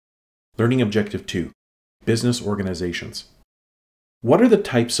Learning Objective 2, Business Organizations. What are the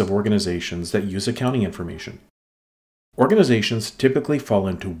types of organizations that use accounting information? Organizations typically fall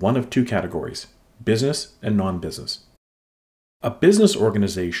into one of two categories, business and non-business. A business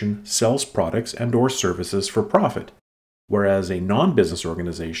organization sells products and/or services for profit, whereas a non-business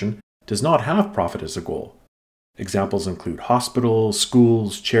organization does not have profit as a goal. Examples include hospitals,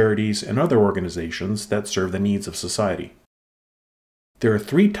 schools, charities, and other organizations that serve the needs of society. There are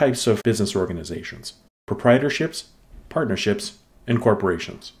three types of business organizations: proprietorships, partnerships, and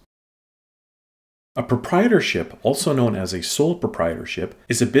corporations. A proprietorship, also known as a sole proprietorship,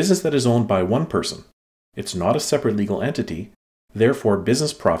 is a business that is owned by one person. It's not a separate legal entity, therefore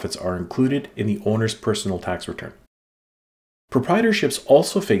business profits are included in the owner's personal tax return. Proprietorships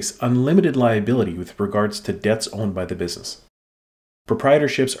also face unlimited liability with regards to debts owned by the business.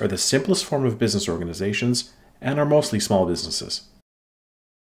 Proprietorships are the simplest form of business organizations and are mostly small businesses.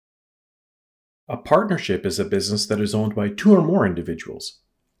 A partnership is a business that is owned by two or more individuals.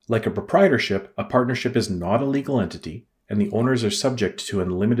 Like a proprietorship, a partnership is not a legal entity, and the owners are subject to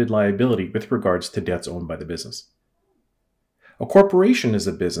unlimited liability with regards to debts owned by the business. A corporation is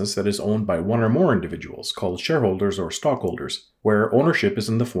a business that is owned by one or more individuals, called shareholders or stockholders, where ownership is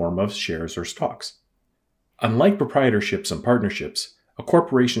in the form of shares or stocks. Unlike proprietorships and partnerships, a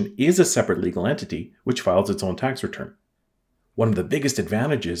corporation is a separate legal entity which files its own tax return. One of the biggest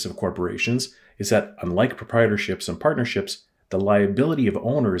advantages of corporations is that, unlike proprietorships and partnerships, the liability of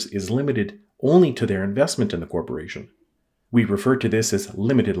owners is limited only to their investment in the corporation. We refer to this as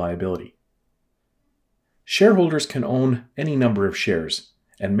limited liability. Shareholders can own any number of shares,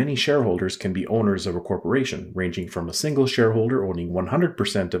 and many shareholders can be owners of a corporation, ranging from a single shareholder owning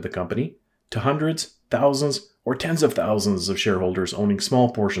 100% of the company to hundreds, thousands, or tens of thousands of shareholders owning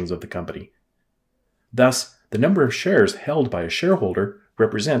small portions of the company. Thus, the number of shares held by a shareholder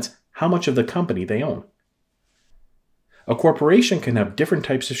represents how much of the company they own. A corporation can have different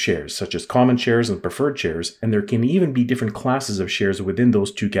types of shares, such as common shares and preferred shares, and there can even be different classes of shares within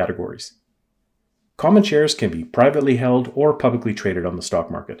those two categories. Common shares can be privately held or publicly traded on the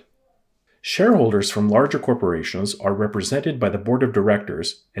stock market. Shareholders from larger corporations are represented by the board of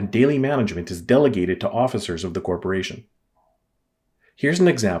directors, and daily management is delegated to officers of the corporation. Here's an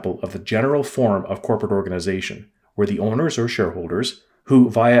example of the general form of corporate organization, where the owners or shareholders, who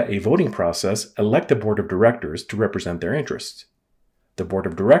via a voting process elect a board of directors to represent their interests. The board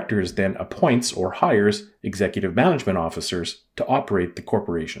of directors then appoints or hires executive management officers to operate the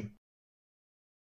corporation.